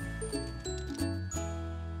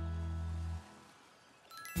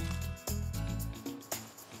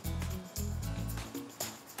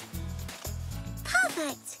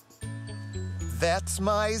 Perfect. That's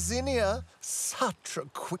my Zinnia. Such a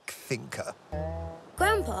quick thinker.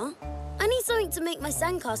 Grandpa, I need something to make my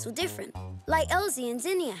sandcastle different, like Elzee and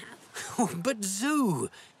Zinnia have. But, Zoo,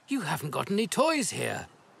 you haven't got any toys here.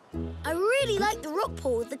 I really like the rock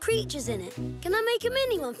pool with the creatures in it. Can I make a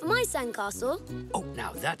mini one for my sandcastle? Oh,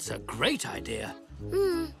 now that's a great idea.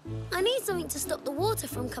 I need something to stop the water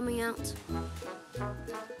from coming out.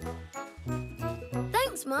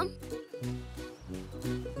 Thanks, Mum.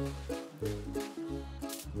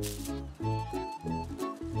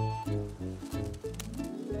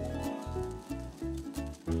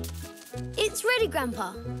 It's ready,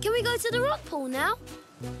 Grandpa. Can we go to the rock pool now?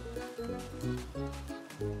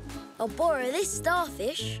 I'll borrow this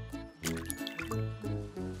starfish.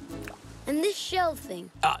 And this shell thing.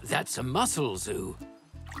 That's a mussel, Zoo.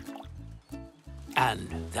 And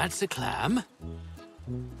that's a clam.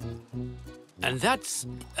 And that's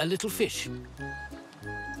a little fish.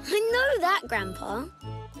 I know that, Grandpa.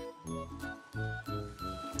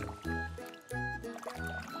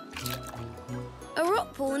 A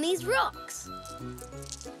rock pool needs rocks.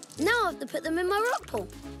 Now I have to put them in my rock pool.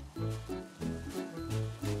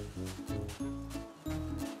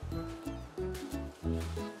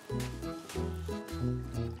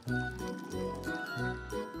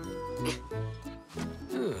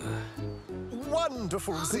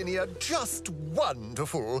 Wonderful, Zinnia, just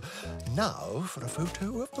wonderful. Now for a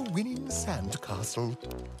photo of the winning sandcastle.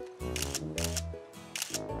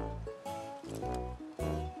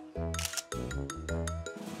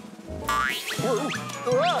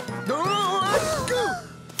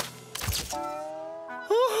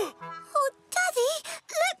 Oh, Daddy,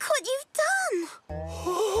 look what you've done.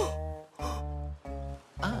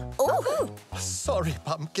 Oh, sorry,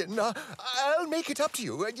 Pumpkin. I'll make it up to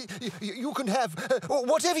you. You can have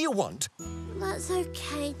whatever you want. That's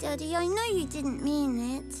okay, Daddy. I know you didn't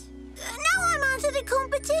mean it. Now I'm out of the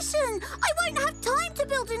competition. I won't have time to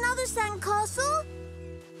build another sandcastle.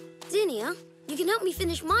 Zinnia, you can help me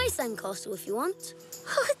finish my sandcastle if you want.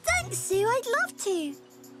 Oh, thanks, Sue. I'd love to.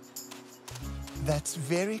 That's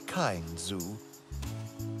very kind, Zoo.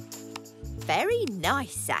 Very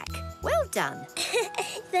nice, Zack. Well done.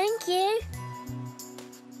 Thank you.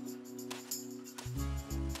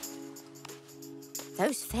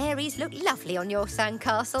 Those fairies look lovely on your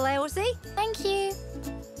sandcastle, Elzee. Thank you.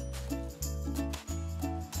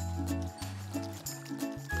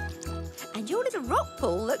 And your little rock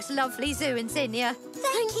pool looks lovely, Zoo and Zinnia.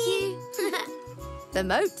 Thank you. The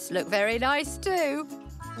moats look very nice too.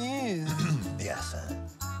 Yes, sir.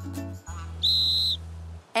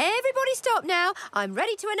 Everybody stop now. I'm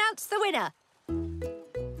ready to announce the winner.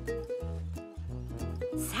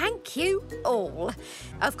 Thank you all.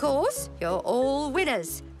 Of course, you're all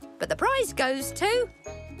winners. But the prize goes to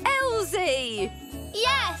Elzee.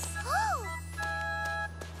 Yes!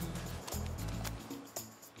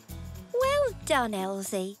 Well done,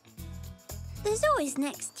 Elzee. There's always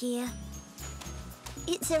next year.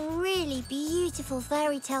 It's a really beautiful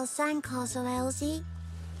fairy tale sandcastle, Elzee.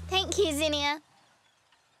 Thank you, Zinnia.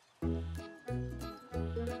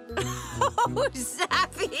 Oh,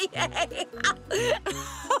 Xavier!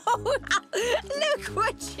 Oh, look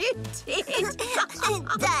what you did!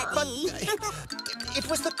 Daddy! It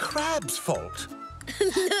was the crab's fault.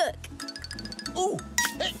 Look. Oh,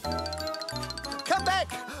 hey. Come back!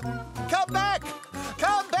 Come back!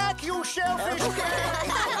 Come back, you shellfish!